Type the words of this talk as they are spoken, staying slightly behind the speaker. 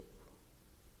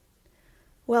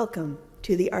Welcome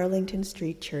to the Arlington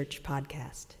Street Church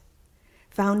podcast.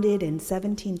 Founded in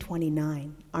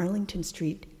 1729, Arlington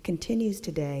Street continues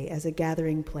today as a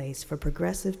gathering place for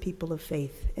progressive people of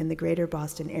faith in the greater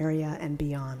Boston area and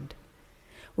beyond.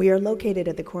 We are located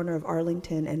at the corner of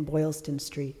Arlington and Boylston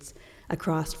Streets,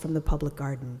 across from the Public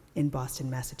Garden in Boston,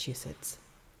 Massachusetts.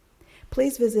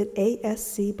 Please visit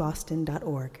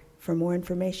ascboston.org for more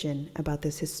information about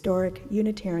this historic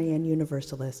Unitarian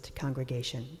Universalist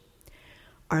congregation.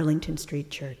 Arlington Street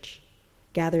Church,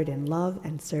 gathered in love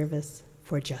and service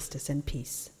for justice and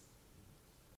peace.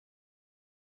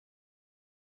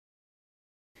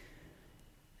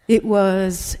 It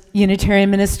was Unitarian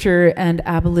minister and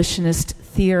abolitionist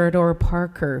Theodore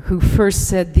Parker who first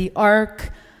said, "The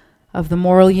arc of the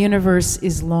moral universe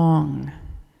is long,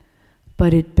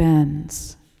 but it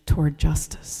bends toward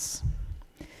justice."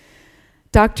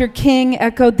 Dr. King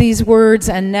echoed these words,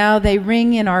 and now they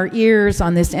ring in our ears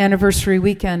on this anniversary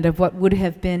weekend of what would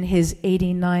have been his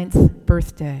 89th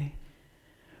birthday,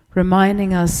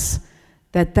 reminding us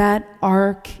that that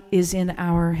arc is in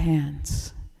our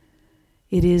hands.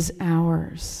 It is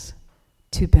ours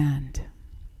to bend.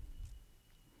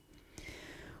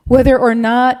 Whether or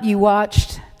not you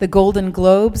watched the Golden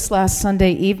Globes last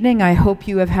Sunday evening, I hope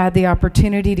you have had the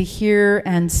opportunity to hear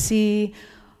and see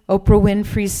Oprah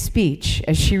Winfrey's speech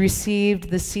as she received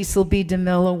the Cecil B.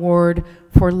 DeMille Award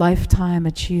for Lifetime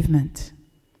Achievement.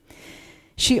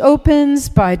 She opens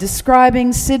by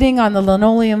describing sitting on the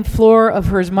linoleum floor of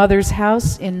her mother's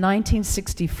house in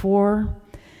 1964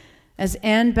 as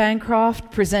Anne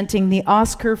Bancroft, presenting the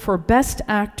Oscar for Best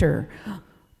Actor,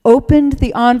 opened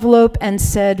the envelope and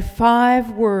said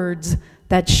 5 words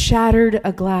that shattered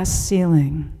a glass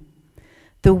ceiling.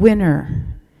 The winner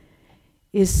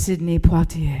is Sidney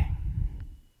Poitier.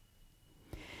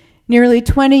 Nearly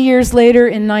 20 years later,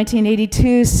 in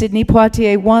 1982, Sidney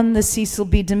Poitier won the Cecil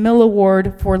B. DeMille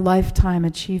Award for Lifetime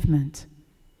Achievement.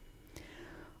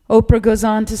 Oprah goes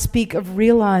on to speak of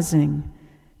realizing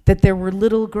that there were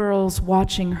little girls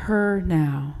watching her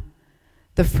now,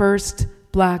 the first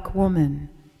Black woman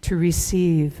to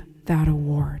receive that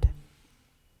award.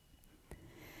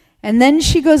 And then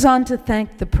she goes on to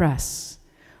thank the press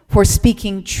for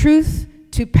speaking truth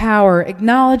to power,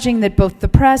 acknowledging that both the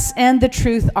press and the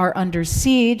truth are under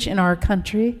siege in our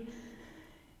country,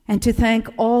 and to thank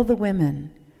all the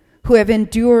women who have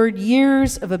endured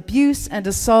years of abuse and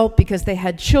assault because they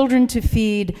had children to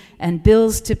feed and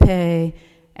bills to pay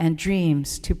and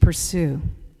dreams to pursue.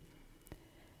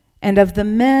 And of the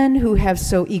men who have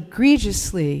so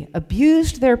egregiously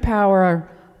abused their power,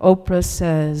 Oprah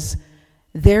says,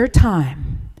 their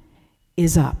time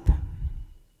is up.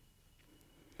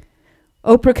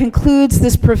 Oprah concludes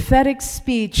this prophetic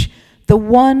speech, the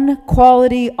one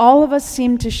quality all of us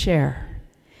seem to share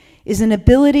is an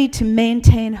ability to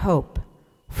maintain hope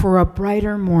for a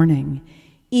brighter morning,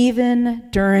 even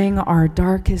during our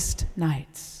darkest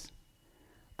nights.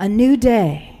 A new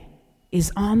day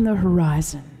is on the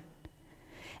horizon.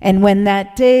 And when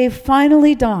that day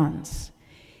finally dawns,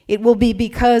 it will be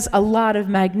because a lot of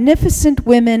magnificent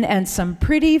women and some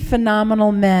pretty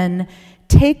phenomenal men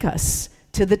take us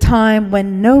to the time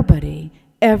when nobody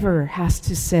ever has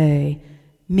to say,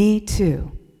 "Me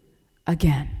too,"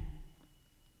 again.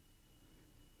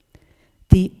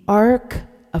 The arc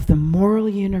of the moral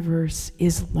universe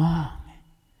is long,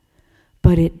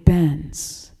 but it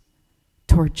bends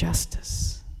toward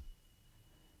justice.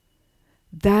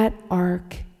 That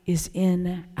arc is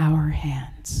in our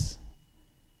hands.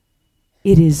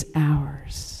 It is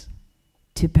ours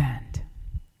to bend.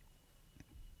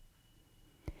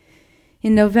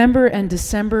 In November and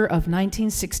December of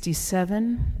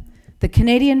 1967, the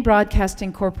Canadian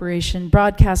Broadcasting Corporation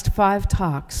broadcast 5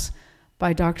 talks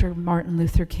by Dr. Martin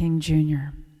Luther King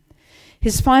Jr.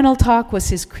 His final talk was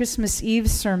his Christmas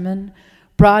Eve sermon,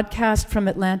 broadcast from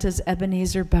Atlanta's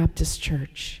Ebenezer Baptist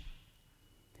Church.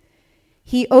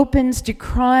 He opens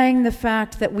decrying the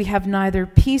fact that we have neither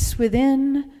peace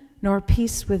within nor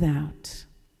peace without.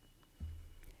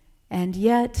 And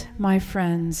yet, my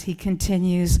friends, he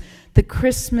continues, the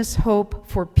Christmas hope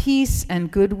for peace and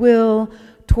goodwill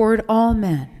toward all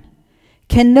men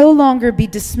can no longer be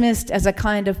dismissed as a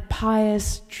kind of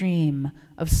pious dream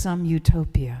of some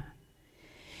utopia.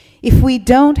 If we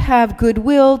don't have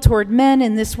goodwill toward men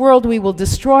in this world, we will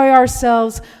destroy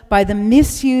ourselves by the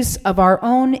misuse of our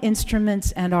own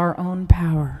instruments and our own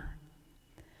power.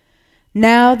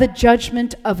 Now the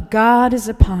judgment of God is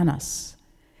upon us.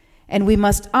 And we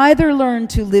must either learn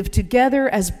to live together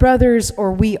as brothers,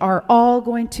 or we are all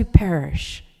going to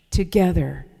perish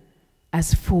together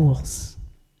as fools.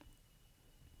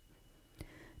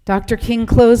 Dr. King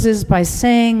closes by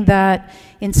saying that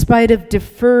in spite of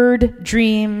deferred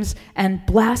dreams and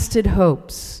blasted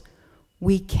hopes,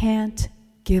 we can't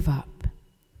give up.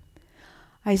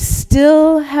 I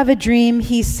still have a dream,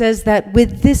 he says, that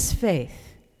with this faith,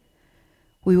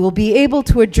 we will be able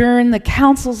to adjourn the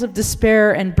councils of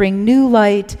despair and bring new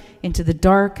light into the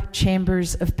dark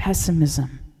chambers of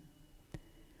pessimism.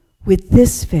 With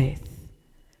this faith,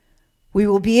 we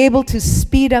will be able to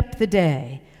speed up the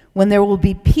day when there will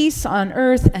be peace on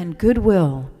earth and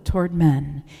goodwill toward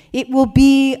men. It will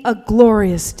be a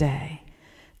glorious day.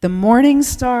 The morning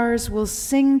stars will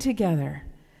sing together,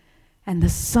 and the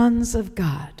sons of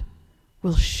God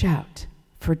will shout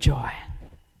for joy.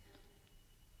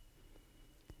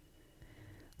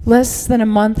 Less than a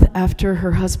month after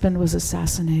her husband was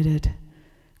assassinated,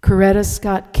 Coretta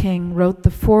Scott King wrote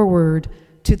the foreword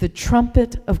to The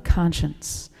Trumpet of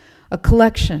Conscience, a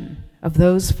collection of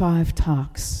those 5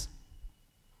 talks.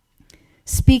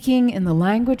 Speaking in the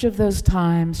language of those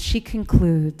times, she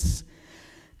concludes,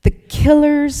 "The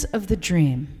killers of the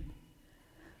dream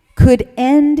could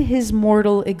end his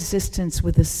mortal existence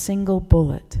with a single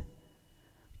bullet,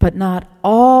 but not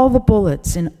all the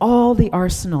bullets in all the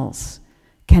arsenals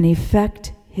can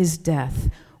effect his death.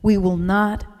 We will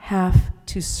not have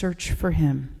to search for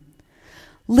him.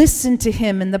 Listen to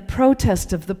him in the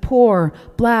protest of the poor,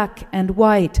 black and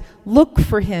white. Look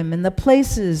for him in the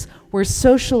places where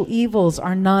social evils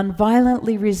are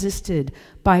nonviolently resisted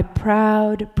by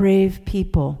proud, brave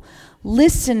people.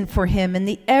 Listen for him in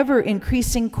the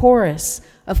ever-increasing chorus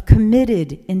of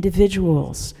committed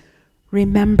individuals.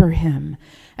 Remember him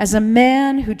as a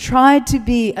man who tried to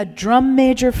be a drum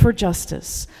major for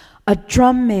justice, a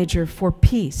drum major for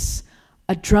peace,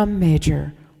 a drum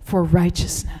major for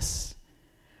righteousness.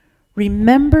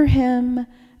 Remember him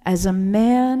as a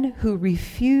man who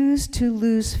refused to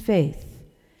lose faith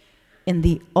in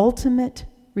the ultimate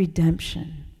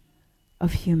redemption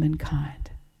of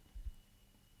humankind."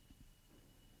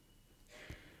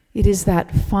 It is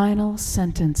that final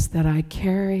sentence that I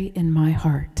carry in my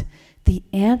heart, the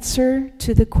answer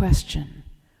to the question,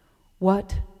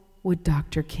 what would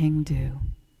Dr. King do?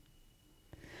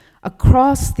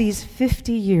 Across these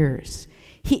 50 years,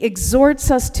 he exhorts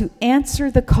us to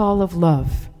answer the call of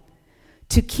love,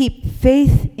 to keep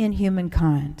faith in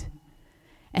humankind,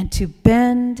 and to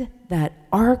bend that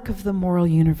arc of the moral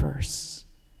universe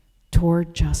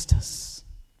toward justice.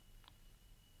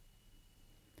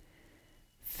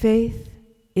 Faith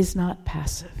is not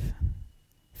passive.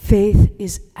 Faith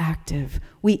is active.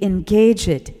 We engage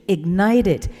it, ignite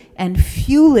it, and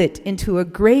fuel it into a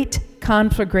great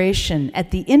conflagration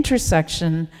at the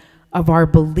intersection of our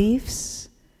beliefs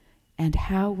and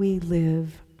how we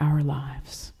live our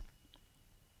lives.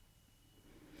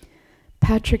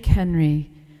 Patrick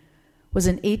Henry was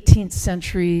an 18th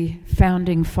century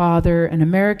founding father, an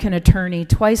American attorney,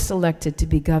 twice elected to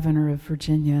be governor of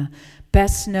Virginia,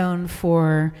 best known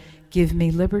for "Give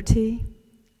me liberty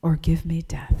or give me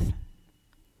death."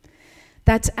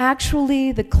 That's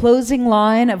actually the closing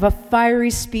line of a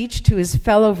fiery speech to his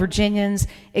fellow Virginians,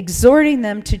 exhorting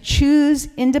them to choose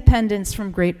independence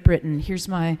from Great Britain. Here's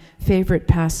my favorite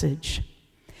passage.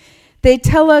 "They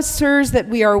tell us, sirs, that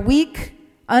we are weak,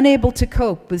 unable to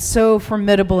cope with so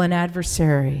formidable an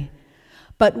adversary.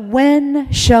 But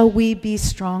when shall we be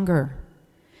stronger?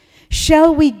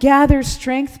 Shall we gather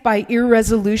strength by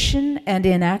irresolution and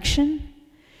inaction?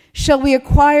 Shall we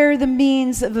acquire the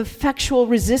means of effectual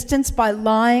resistance by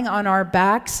lying on our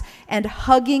backs and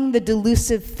hugging the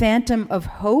delusive phantom of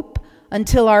hope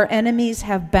until our enemies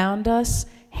have bound us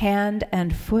hand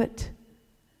and foot?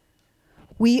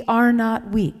 We are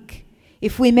not weak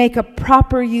if we make a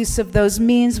proper use of those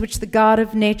means which the God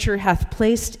of nature hath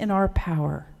placed in our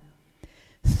power.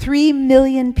 3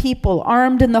 million people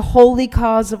armed in the holy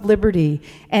cause of liberty,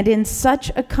 and in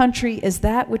such a country as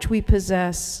that which we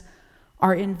possess,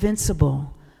 are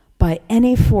invincible by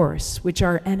any force which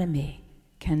our enemy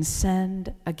can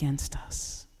send against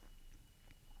us."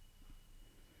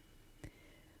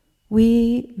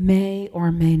 We may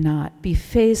or may not be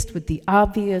faced with the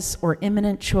obvious or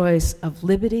imminent choice of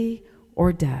liberty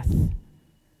or death.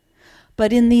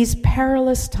 But in these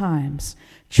perilous times,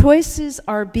 choices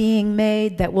are being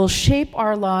made that will shape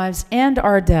our lives and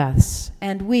our deaths,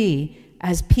 and we,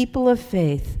 as people of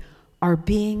faith, are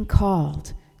being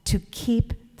called to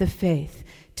keep the faith,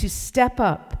 to step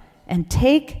up and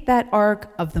take that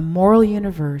arc of the moral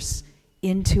universe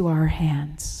into our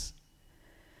hands.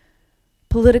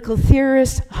 Political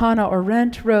theorist Hannah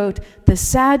Arendt wrote, "The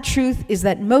sad truth is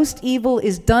that most evil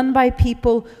is done by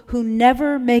people who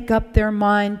never make up their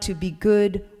mind to be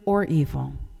good or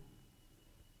evil."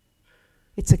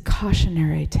 It's a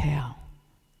cautionary tale.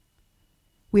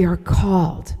 We are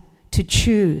called to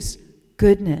choose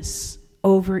goodness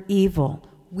over evil.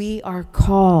 We are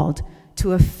called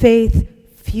to a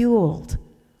faith fueled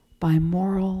by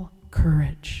moral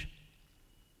courage.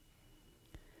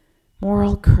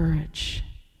 Moral courage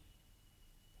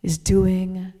is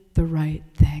doing the right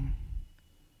thing.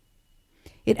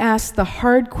 It asks the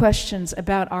hard questions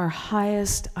about our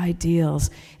highest ideals,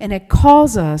 and it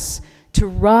calls us to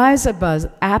rise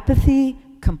above apathy,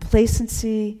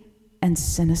 complacency, and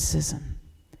cynicism.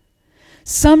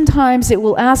 Sometimes it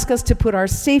will ask us to put our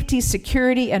safety,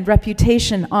 security, and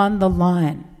reputation on the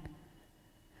line.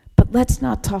 But let's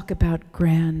not talk about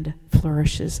grand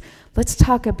flourishes. Let's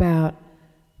talk about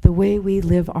the way we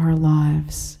live our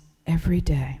lives every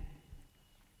day.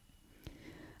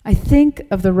 I think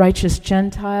of the righteous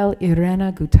Gentile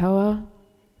Irena Gutauer,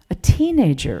 a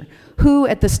teenager who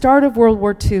at the start of World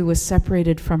War II was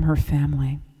separated from her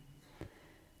family.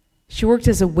 She worked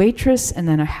as a waitress and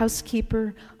then a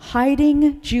housekeeper,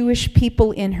 hiding Jewish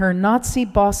people in her Nazi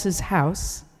boss's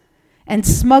house and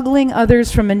smuggling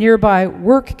others from a nearby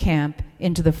work camp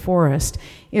into the forest.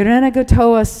 Irena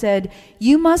Gutauer said,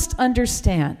 "You must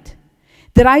understand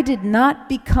that I did not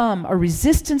become a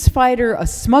resistance fighter, a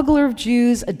smuggler of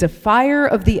Jews, a defier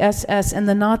of the SS and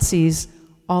the Nazis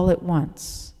all at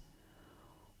once.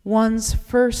 One's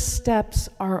first steps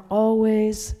are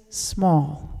always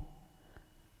small.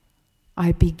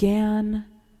 I began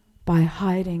by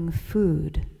hiding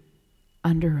food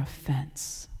under a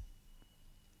fence."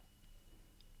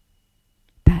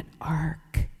 That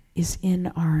ark is in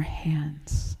our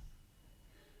hands.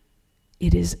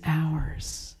 It is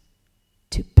ours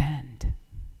to bend.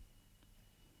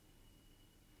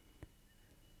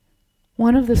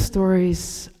 One of the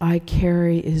stories I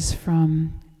carry is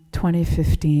from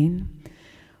 2015,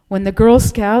 when the Girl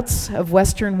Scouts of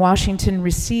Western Washington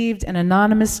received an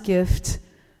anonymous gift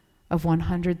of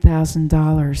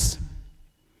 $100,000.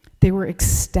 They were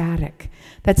ecstatic.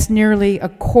 That's nearly a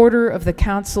quarter of the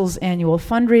council's annual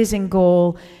fundraising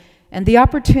goal, and the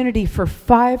opportunity for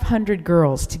 500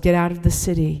 girls to get out of the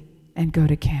city and go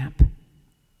to camp.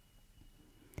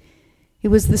 It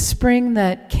was the spring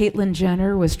that Caitlyn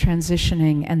Jenner was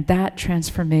transitioning, and that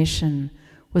transformation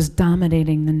was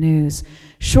dominating the news.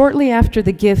 Shortly after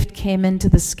the gift came into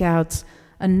the Scouts,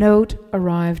 a note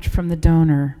arrived from the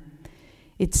donor.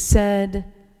 It said,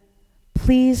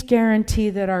 "Please guarantee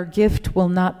that our gift will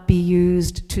not be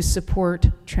used to support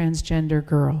transgender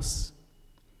girls.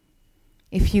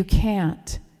 If you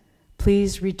can't,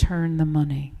 please return the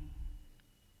money."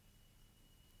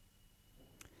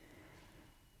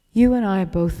 You and I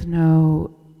both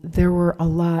know there were a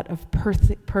lot of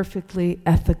perfectly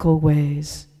ethical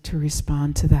ways to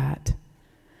respond to that.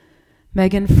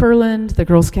 Megan Furland, the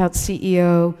Girl Scout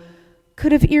CEO,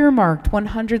 could have earmarked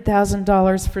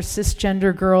 $100,000 for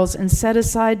cisgender girls and set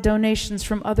aside donations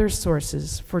from other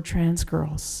sources for trans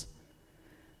girls.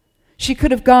 She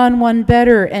could have gone one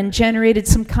better and generated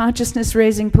some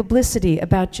consciousness-raising publicity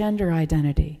about gender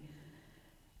identity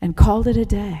and called it a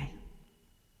day.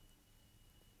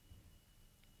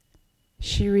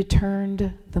 She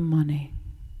returned the money.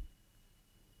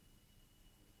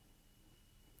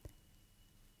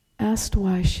 Asked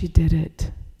why she did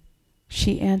it,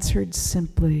 she answered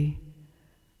simply,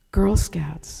 "Girl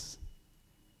Scouts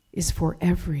is for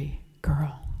every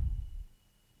girl."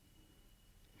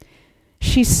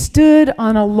 She stood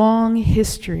on a long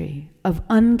history of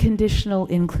unconditional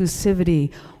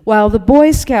inclusivity, while the Boy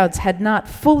Scouts had not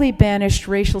fully banished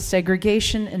racial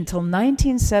segregation until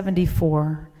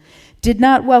 1974. Did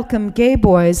not welcome gay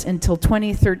boys until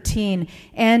 2013,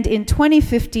 and in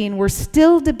 2015 were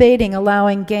still debating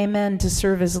allowing gay men to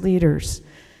serve as leaders.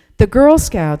 The Girl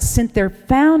Scouts, since their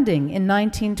founding in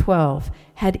 1912,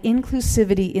 had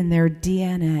inclusivity in their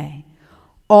DNA.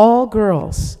 All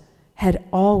girls had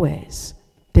always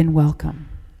been welcome.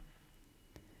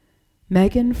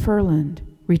 Megan Furland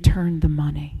returned the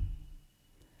money.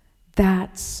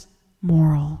 That's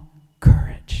moral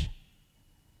courage.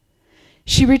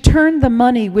 She returned the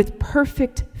money with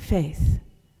perfect faith,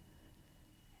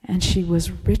 and she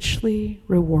was richly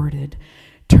rewarded,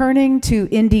 turning to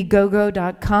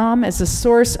Indiegogo.com as a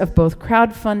source of both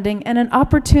crowdfunding and an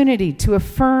opportunity to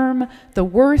affirm the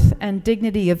worth and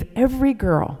dignity of every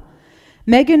girl.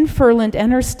 Megan Furland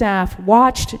and her staff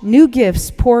watched new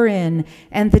gifts pour in,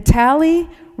 and the tally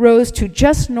rose to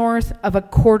just north of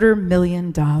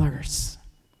 $250,000.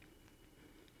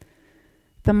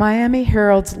 The Miami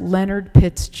Herald's Leonard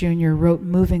Pitts Jr. wrote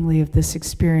movingly of this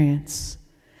experience,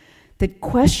 that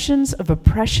questions of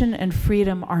oppression and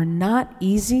freedom are not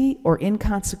easy or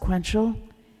inconsequential,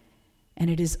 and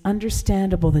it is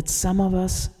understandable that some of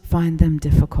us find them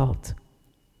difficult.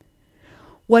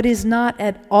 What is not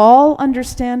at all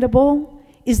understandable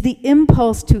is the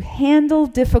impulse to handle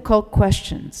difficult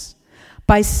questions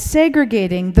by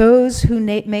segregating those who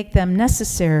make them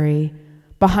necessary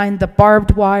behind the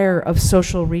barbed wire of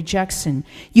social rejection.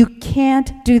 You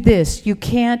can't do this, you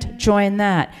can't join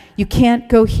that, you can't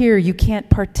go here, you can't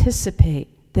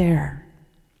participate there.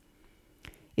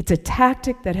 It's a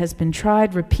tactic that has been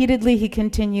tried repeatedly, he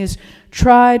continues,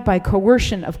 tried by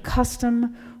coercion of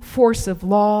custom, force of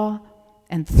law,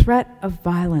 and threat of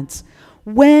violence.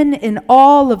 When in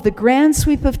all of the grand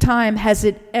sweep of time has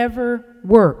it ever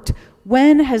worked?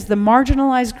 When has the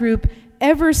marginalized group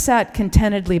ever sat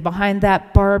contentedly behind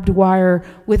that barbed wire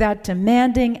without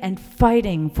demanding and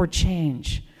fighting for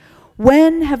change?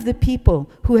 When have the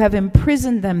people who have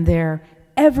imprisoned them there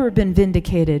ever been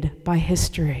vindicated by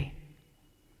history?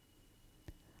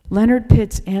 Leonard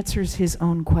Pitts answers his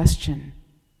own question.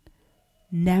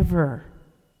 Never.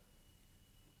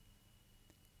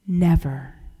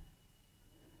 Never.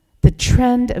 The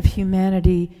trend of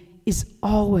humanity is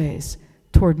always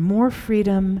toward more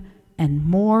freedom and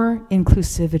more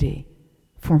inclusivity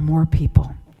for more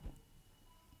people.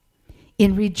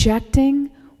 In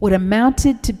rejecting what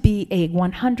amounted to be a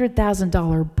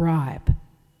 $100,000 bribe,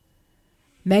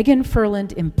 Megan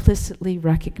Ferland implicitly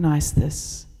recognized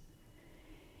this.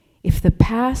 If the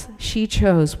path she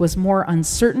chose was more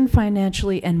uncertain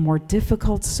financially and more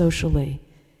difficult socially,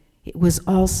 it was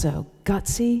also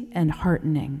gutsy and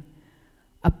heartening,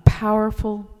 a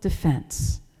powerful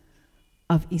defense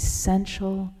of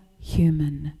essential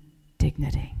human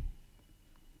dignity.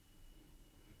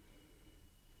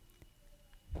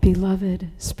 Beloved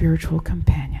spiritual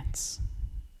companions,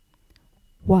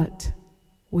 what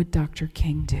would Dr.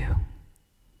 King do?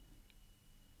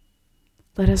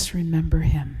 Let us remember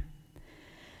him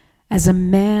as a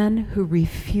man who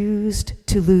refused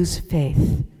to lose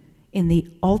faith in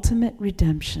the ultimate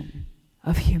redemption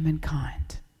of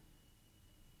humankind.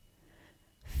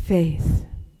 Faith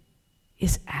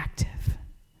is active.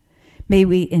 May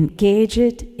we engage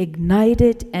it, ignite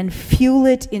it, and fuel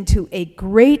it into a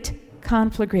great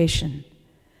conflagration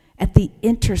at the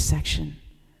intersection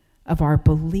of our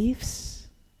beliefs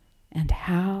and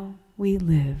how we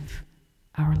live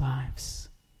our lives.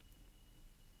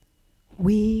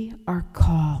 We are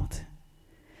called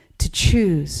to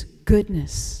choose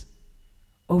goodness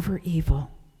over evil.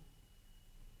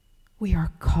 We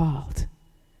are called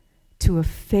to a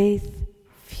faith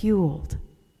fueled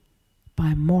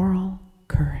by moral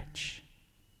courage.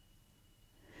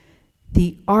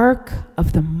 The arc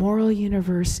of the moral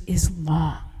universe is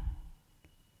long,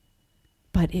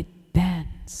 but it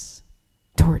bends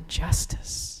toward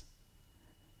justice.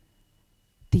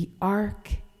 The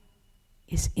arc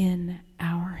is in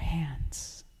our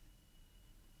hands.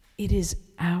 It is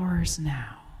ours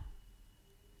now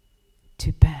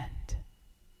to bend.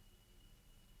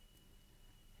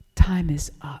 Time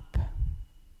is up.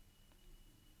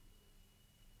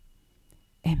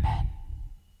 Amen.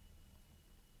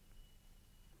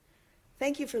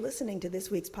 Thank you for listening to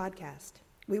this week's podcast.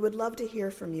 We would love to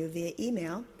hear from you via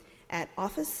email at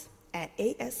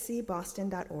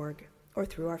office@ascboston.org or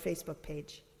through our Facebook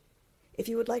page. If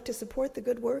you would like to support the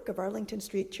good work of Arlington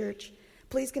Street Church,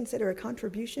 please consider a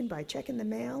contribution by check in the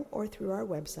mail or through our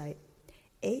website,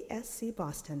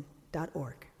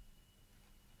 ascboston.org.